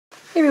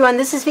everyone,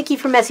 this is Vicki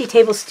from Messy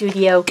Table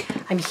Studio.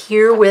 I'm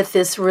here with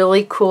this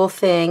really cool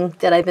thing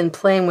that I've been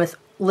playing with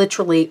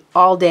literally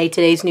all day.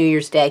 Today's New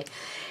Year's Day.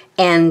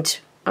 And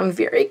I'm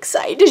very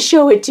excited to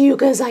show it to you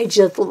because I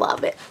just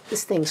love it.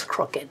 This thing's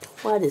crooked.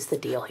 What is the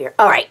deal here?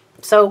 Alright,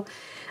 so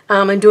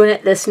I'm doing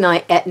it this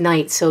night at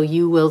night, so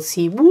you will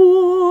see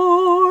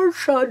more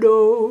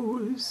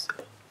shadows.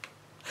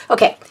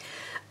 Okay,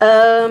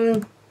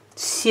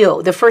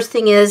 so the first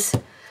thing is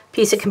a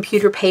piece of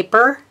computer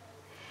paper.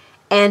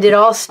 And it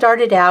all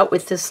started out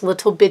with this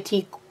little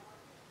bitty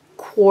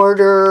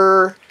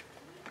quarter,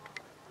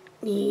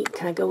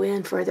 can I go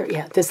in further?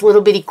 Yeah, this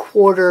little bitty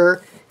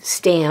quarter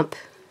stamp.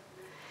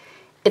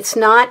 It's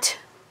not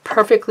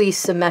perfectly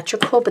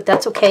symmetrical, but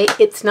that's okay.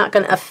 It's not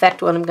going to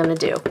affect what I'm going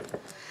to do.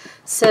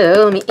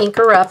 So let me ink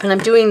her up, and I'm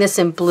doing this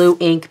in blue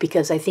ink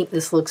because I think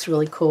this looks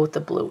really cool with the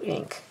blue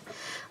ink.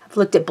 I've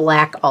looked at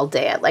black all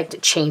day. I'd like to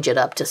change it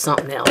up to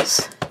something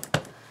else.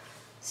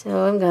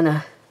 So I'm going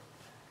to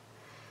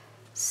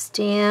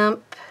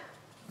stamp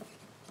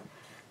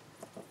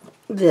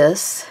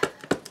this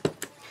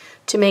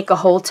to make a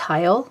whole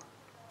tile,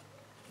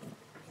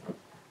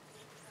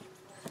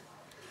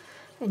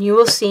 and you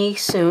will see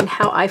soon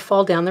how I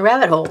fall down the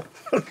rabbit hole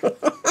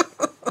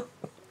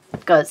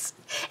because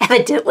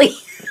evidently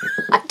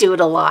I do it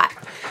a lot.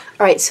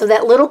 Alright, so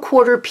that little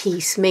quarter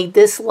piece made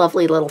this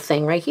lovely little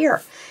thing right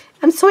here.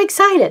 I'm so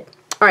excited.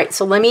 Alright,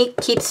 so let me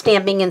keep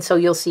stamping, and so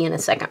you'll see in a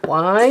second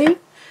why.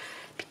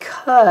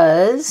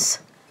 Because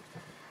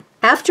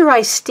after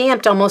I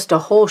stamped almost a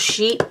whole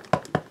sheet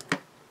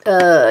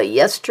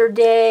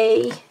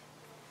yesterday,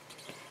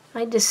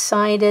 I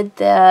decided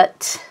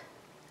that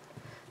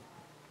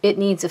it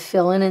needs a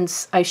fill-in, and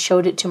I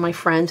showed it to my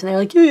friends, and they're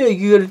like, yeah,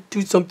 you gotta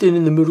do something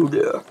in the middle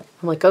there.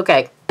 I'm like,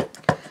 okay.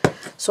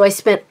 So I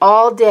spent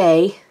all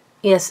day,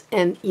 yes,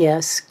 and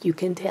yes, you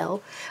can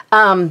tell,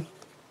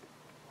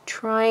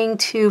 trying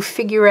to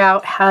figure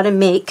out how to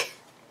make,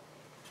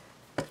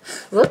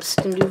 whoops,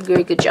 didn't do a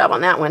very good job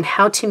on that one,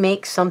 how to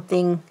make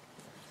something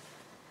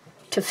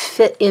to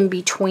fit in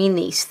between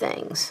these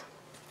things.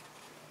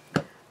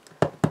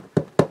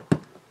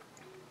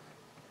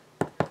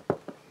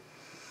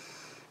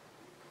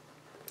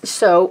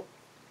 So,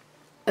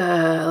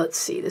 let's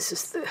see, this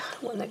is the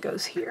one that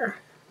goes here.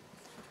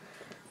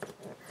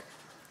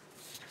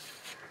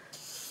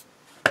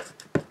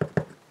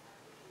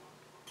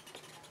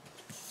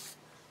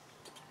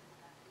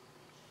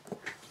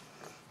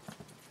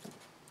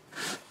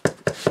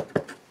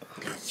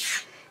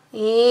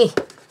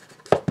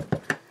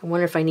 I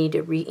wonder if I need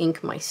to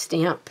re-ink my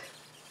stamp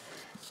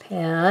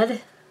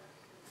pad.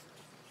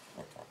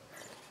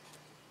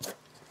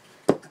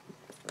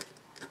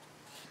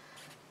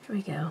 Here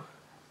we go.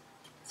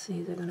 Let's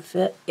see, they're gonna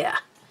fit. Yeah.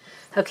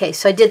 Okay,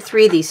 so I did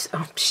 3 of these.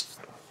 Oh,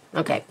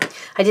 okay,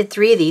 I did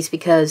 3 of these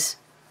because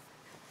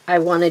I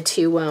wanted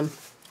to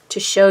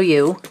show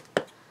you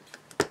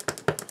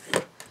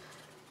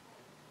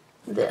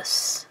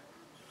this.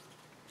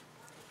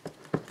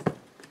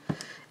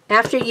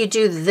 After you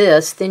do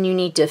this, then you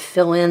need to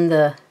fill in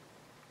the,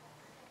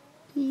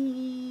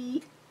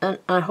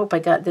 I hope I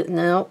got that,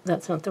 no,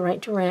 that's not the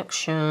right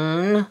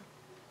direction.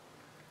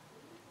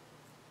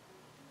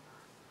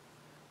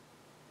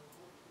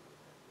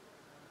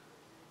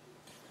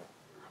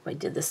 Hope I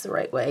did this the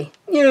right way.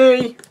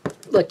 Yay!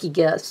 Lucky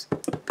guess.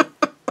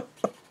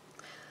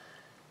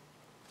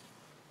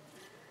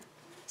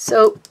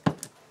 So,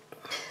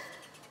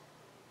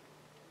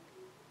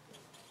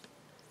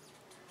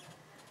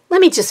 let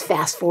me just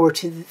fast forward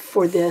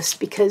for this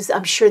because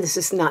I'm sure this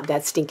is not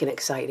that stinking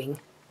exciting.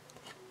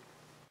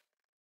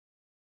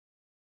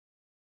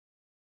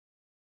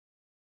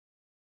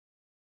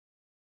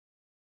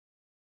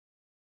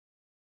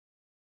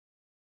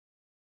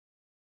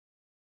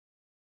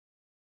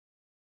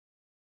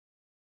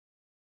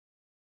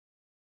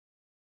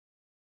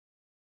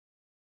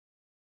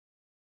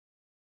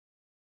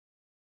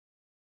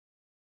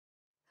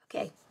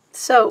 Okay,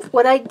 so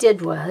what I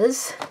did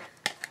was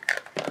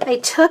I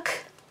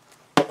took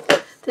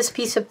this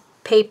piece of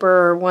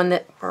paper, one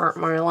that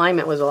my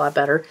alignment was a lot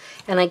better,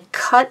 and I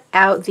cut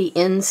out the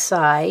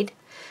inside.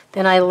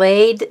 Then I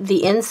laid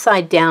the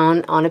inside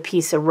down on a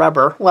piece of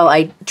rubber. Well,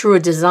 I drew a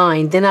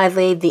design. Then I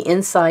laid the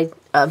inside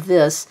of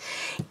this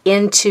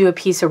into a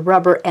piece of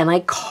rubber, and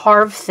I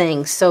carved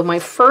things. So my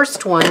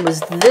first one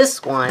was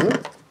this one.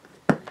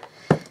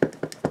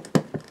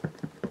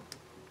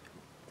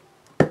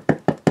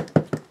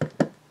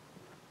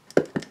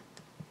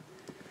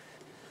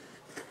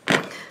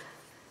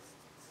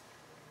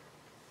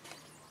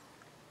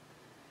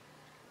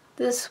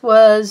 This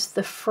was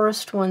the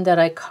first one that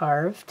I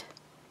carved.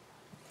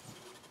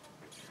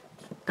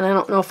 And I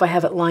don't know if I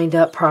have it lined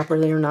up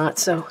properly or not,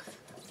 so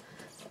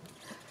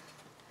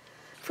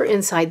for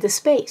inside the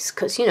space,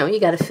 because, you know, you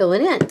got to fill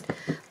it in.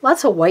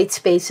 Lots of white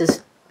space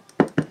is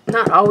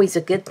not always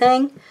a good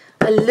thing.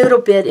 A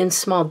little bit in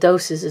small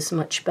doses is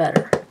much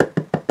better.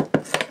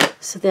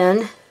 So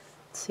then,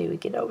 let's see, we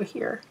get over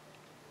here.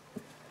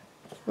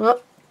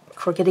 Oh,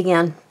 crooked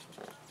again.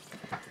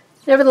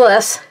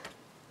 Nevertheless,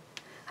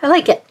 I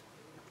like it.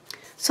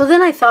 So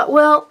then I thought,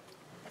 well,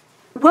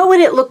 what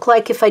would it look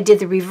like if I did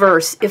the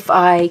reverse, if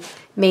I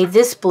made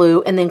this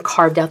blue and then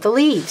carved out the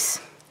leaves?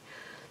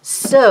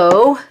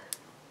 So,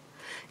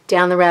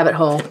 down the rabbit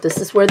hole. This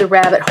is where the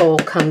rabbit hole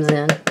comes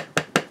in.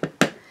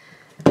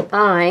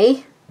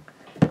 I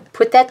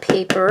put that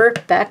paper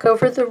back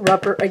over the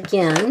rubber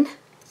again,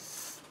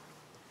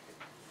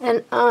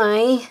 and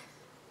I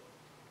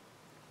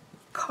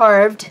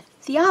carved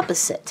the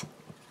opposite.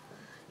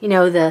 You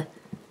know, the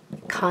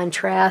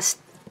contrast,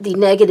 the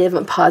negative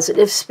and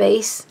positive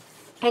space,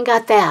 and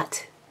got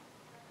that.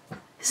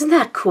 Isn't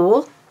that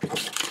cool?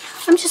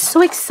 I'm just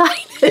so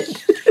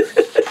excited.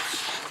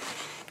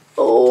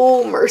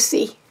 Oh,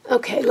 mercy.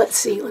 Okay, let's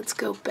see. Let's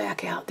go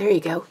back out. There you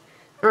go.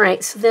 All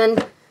right, so then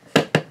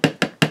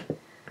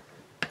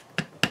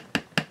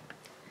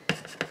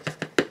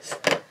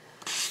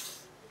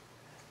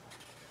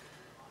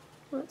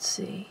let's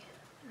see.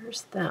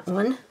 There's that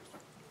one.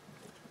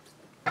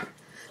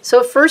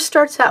 So it first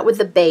starts out with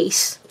the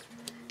base,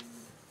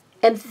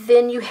 and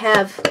then you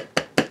have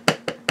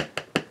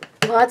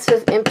lots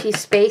of empty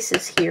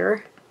spaces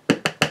here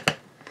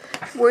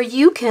where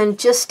you can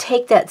just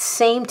take that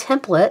same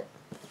template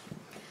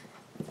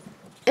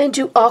and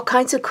do all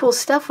kinds of cool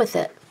stuff with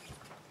it.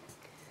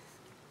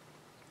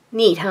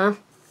 Neat, huh?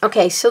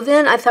 Okay, so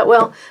then I thought,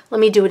 well,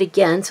 let me do it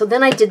again. So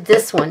then I did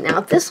this one. Now,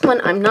 this one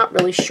I'm not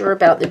really sure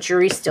about. The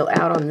jury's still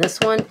out on this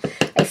one.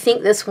 I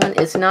think this one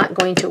is not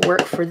going to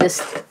work for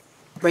this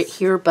right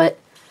here, but,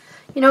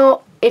 you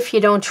know, if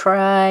you don't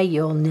try,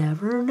 you'll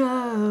never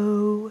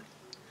know.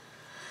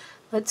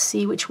 Let's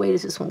see, which way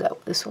does this one go?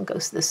 This one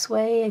goes this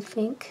way, I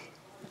think.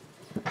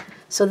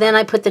 So then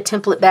I put the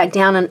template back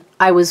down, and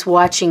I was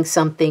watching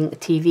something,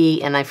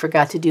 TV, and I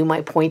forgot to do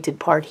my pointed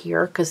part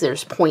here because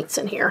there's points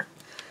in here.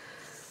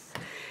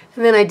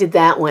 And then I did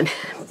that one,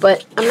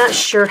 but I'm not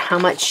sure how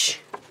much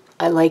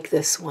I like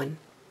this one.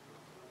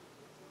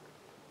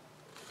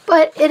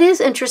 But it is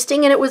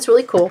interesting, and it was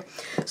really cool.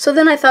 So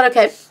then I thought,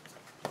 okay,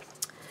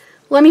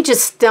 let me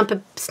just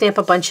stamp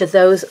a bunch of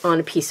those on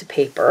a piece of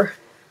paper.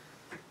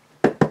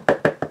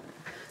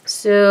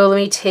 So let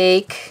me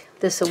take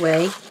this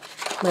away,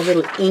 my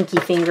little inky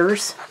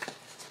fingers,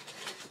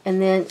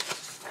 and then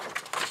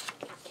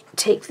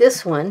take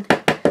this one.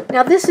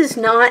 Now this is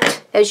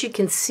not, as you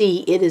can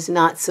see, it is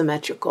not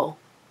symmetrical.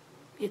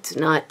 It's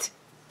not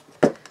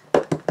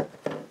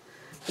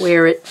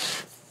where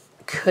it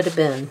could have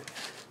been.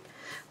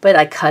 But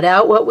I cut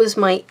out what was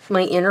my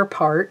inner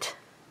part.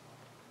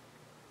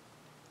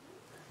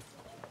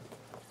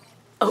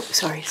 Oh,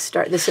 sorry,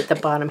 start this at the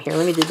bottom here.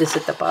 Let me do this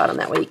at the bottom,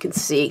 that way you can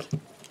see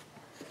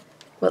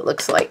what it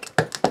looks like.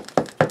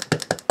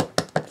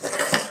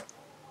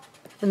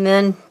 And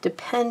then,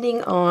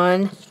 depending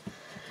on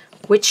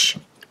which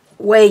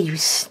way you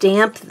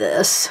stamp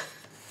this,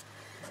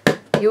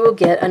 you will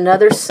get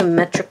another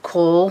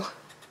symmetrical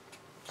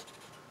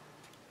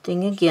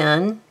thing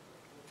again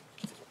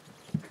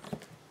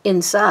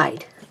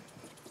inside.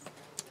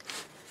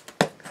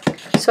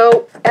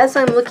 So as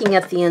I'm looking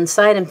at the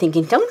inside, I'm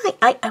thinking, don't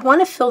I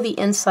want to fill the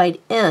inside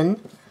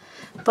in,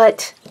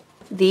 but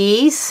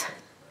these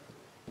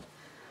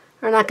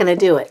are not going to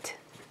do it.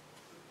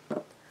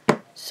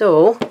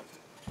 So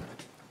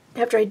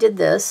after I did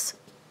this,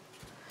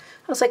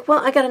 I was like,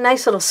 well, I got a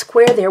nice little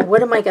square there.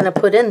 What am I going to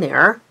put in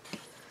there?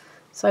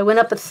 So I went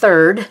up a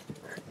third,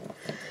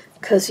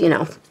 because, you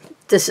know,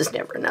 this is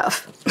never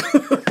enough.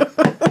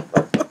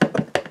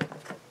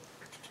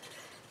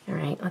 All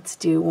right, let's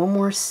do one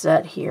more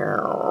set here.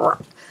 All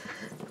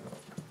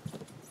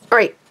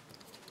right,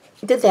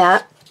 did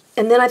that.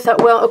 And then I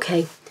thought, well,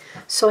 okay,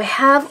 so I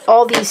have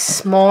all these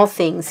small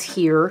things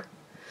here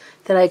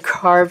that I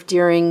carved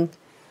during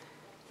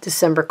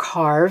December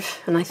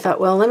Carve, and I thought,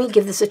 well, let me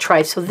give this a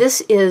try. So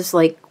this is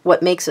like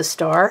what makes a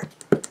star,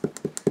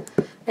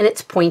 and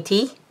it's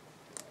pointy.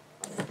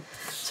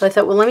 So I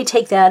thought, well, let me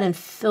take that and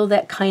fill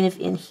that kind of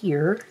in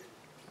here.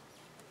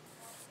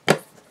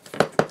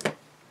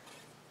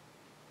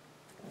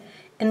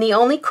 And the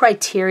only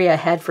criteria I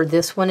had for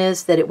this one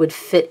is that it would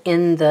fit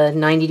in the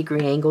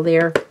 90-degree angle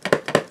there.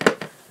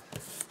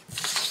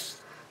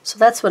 So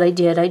that's what I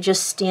did. I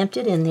just stamped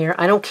it in there.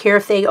 I don't care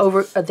if they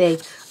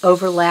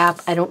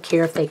overlap. I don't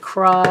care if they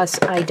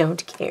cross. I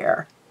don't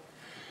care.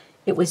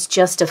 It was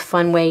just a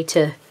fun way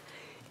to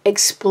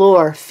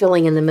explore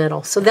filling in the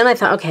middle. So then I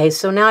thought, okay,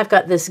 so now I've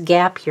got this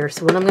gap here.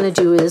 So what I'm going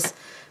to do is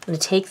I'm going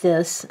to take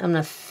this, I'm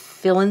going to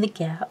fill in the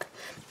gap.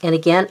 And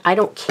again, I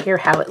don't care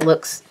how it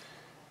looks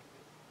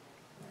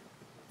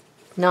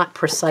not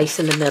precise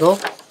in the middle.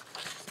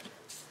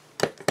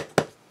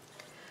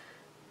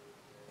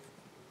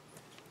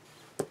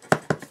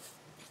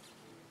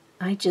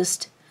 I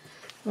just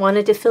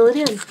wanted to fill it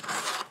in.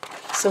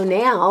 So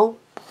now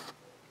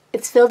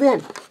it's filled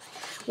in.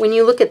 When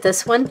you look at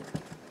this one,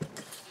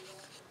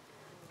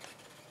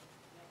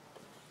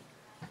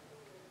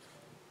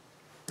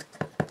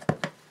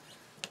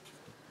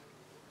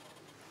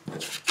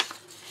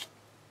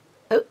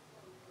 oh,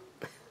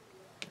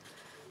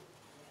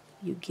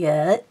 you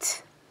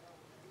get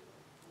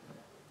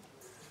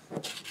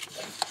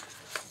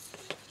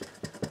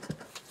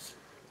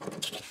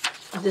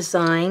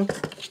design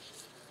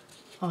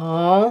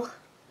all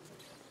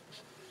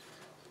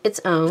its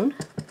own.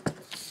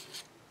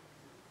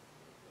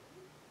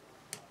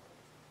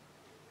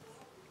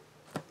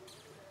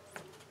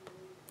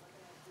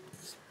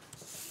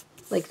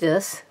 Like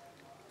this.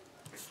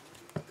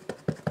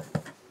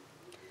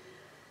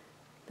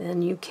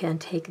 Then you can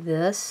take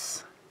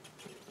this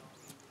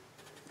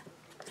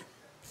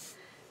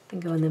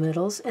and go in the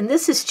middles. And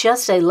this is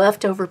just a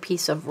leftover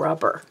piece of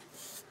rubber.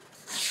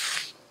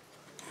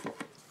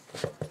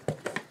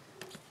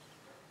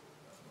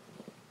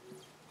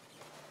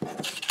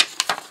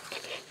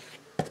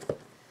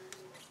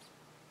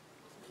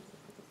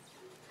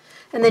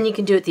 And then you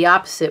can do it the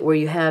opposite, where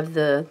you have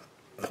the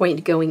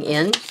point going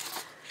in.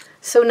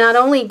 So not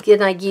only did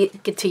I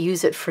get to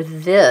use it for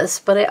this,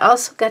 but I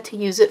also got to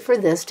use it for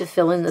this to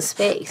fill in the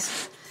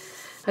space.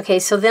 Okay,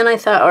 so then I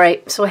thought, all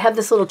right, so I have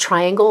this little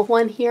triangle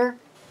one here.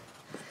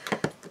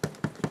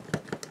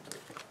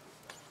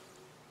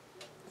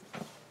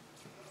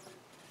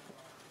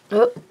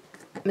 Oh,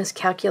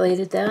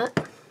 miscalculated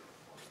that.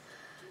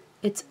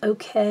 It's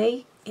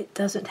okay. It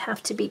doesn't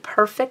have to be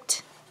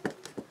perfect.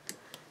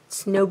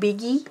 It's no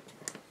biggie.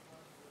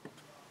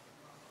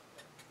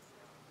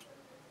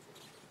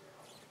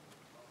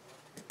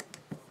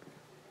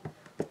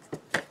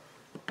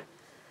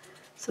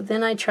 So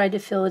then I tried to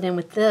fill it in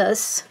with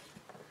this.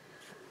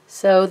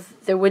 So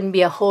there wouldn't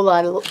be a whole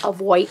lot of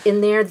white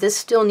in there. This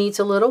still needs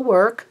a little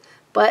work,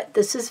 but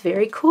this is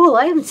very cool.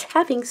 I am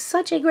having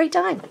such a great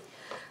time.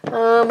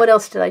 What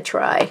else did I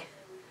try?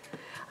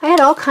 I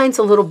had all kinds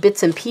of little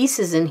bits and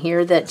pieces in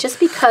here that just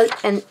because,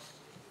 and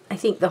I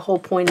think the whole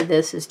point of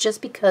this is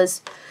just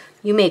because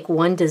you make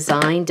one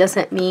design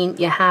doesn't mean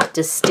you have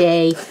to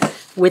stay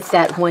with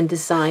that one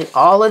design.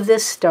 All of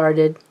this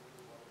started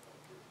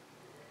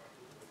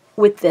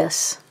with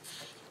this,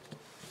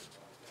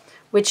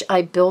 which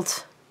I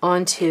built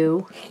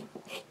onto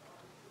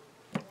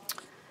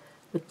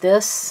with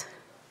this,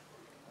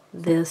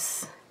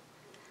 this,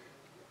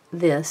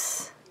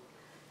 this,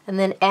 and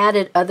then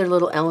added other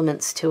little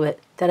elements to it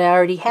that I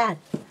already had.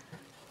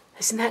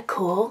 Isn't that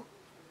cool?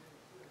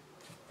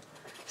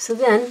 So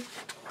then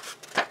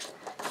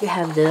you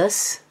have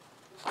this,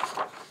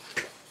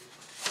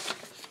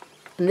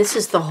 and this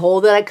is the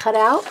hole that I cut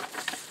out.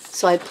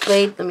 So I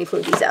played, let me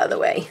move these out of the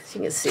way so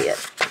you can see it.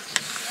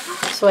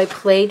 So I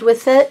played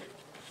with it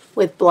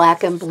with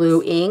black and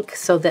blue ink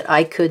so that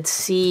I could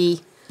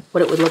see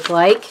what it would look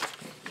like.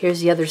 Here's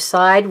the other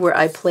side where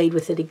I played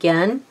with it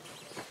again.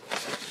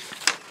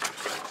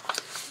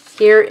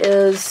 Here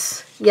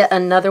is yet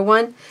another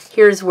one.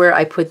 Here's where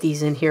I put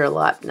these in here a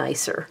lot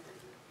nicer.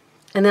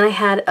 And then I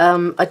had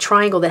a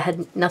triangle that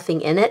had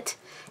nothing in it,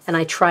 and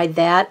I tried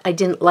that. I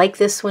didn't like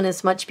this one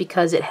as much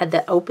because it had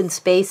that open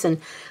space, and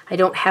I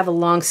don't have a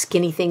long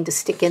skinny thing to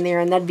stick in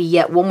there, and that'd be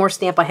yet one more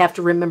stamp. I have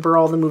to remember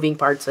all the moving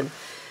parts, and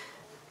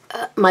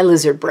my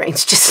lizard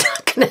brain's just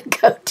not going to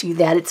go do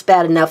that. It's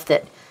bad enough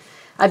that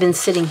I've been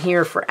sitting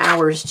here for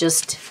hours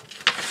just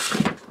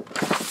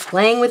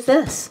playing with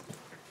this.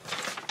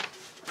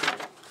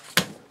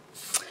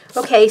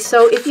 Okay,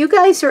 so if you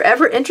guys are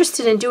ever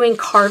interested in doing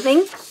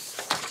carving,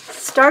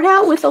 start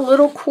out with a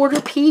little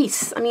quarter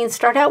piece. I mean,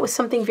 start out with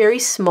something very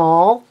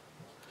small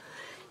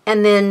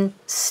and then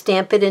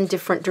stamp it in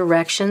different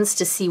directions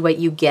to see what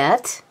you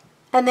get,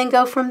 and then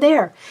go from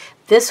there.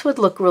 This would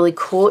look really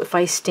cool if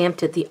I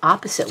stamped it the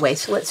opposite way,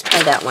 so let's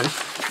try that one.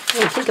 I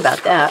didn't think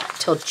about that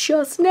till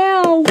just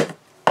now.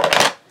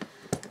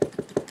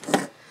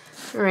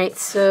 All right,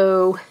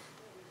 so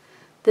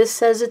this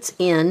says it's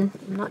in.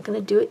 I'm not going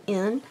to do it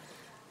in.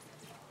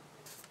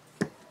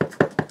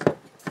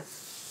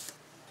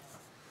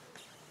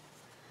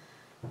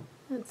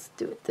 Let's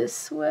do it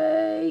this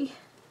way.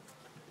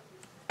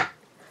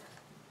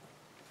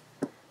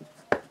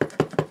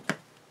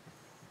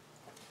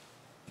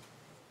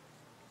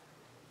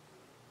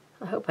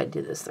 I hope I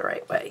did this the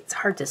right way. It's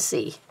hard to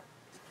see.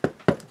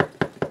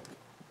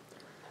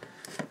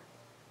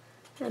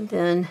 And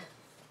then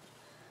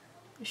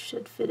it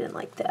should fit in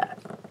like that.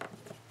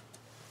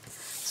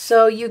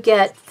 So you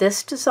get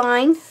this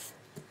design,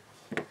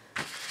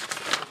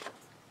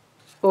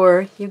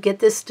 or you get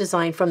this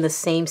design from the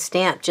same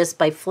stamp just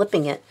by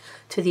flipping it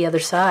to the other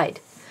side.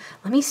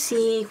 Let me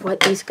see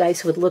what these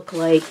guys would look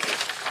like.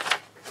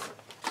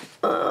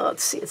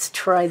 Let's see, let's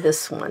try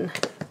this one.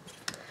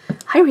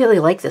 I really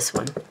like this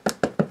one.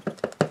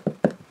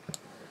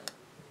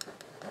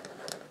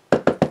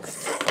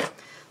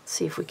 Let's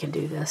see if we can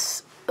do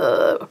this.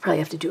 We'll probably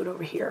have to do it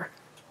over here.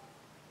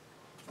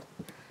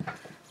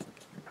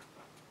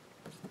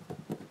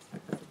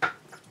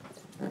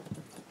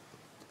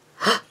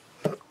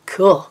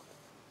 Cool.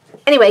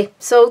 Anyway,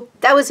 so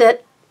that was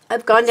it.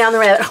 I've gone down the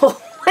rabbit hole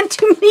one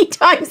too many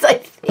times, I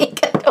think.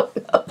 I don't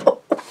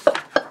know.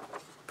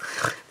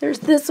 There's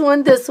this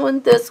one, this one,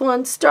 this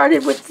one.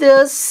 Started with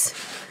this,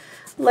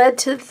 led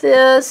to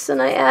this,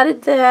 and I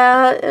added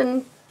that,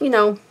 and, you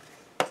know.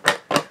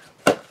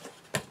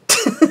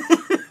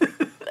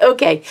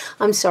 Okay,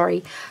 I'm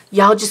sorry.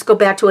 Y'all just go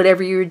back to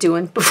whatever you were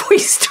doing before you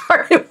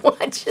started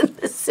watching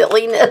the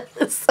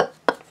silliness.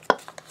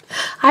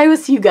 I will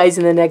see you guys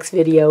in the next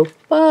video.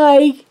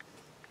 Bye!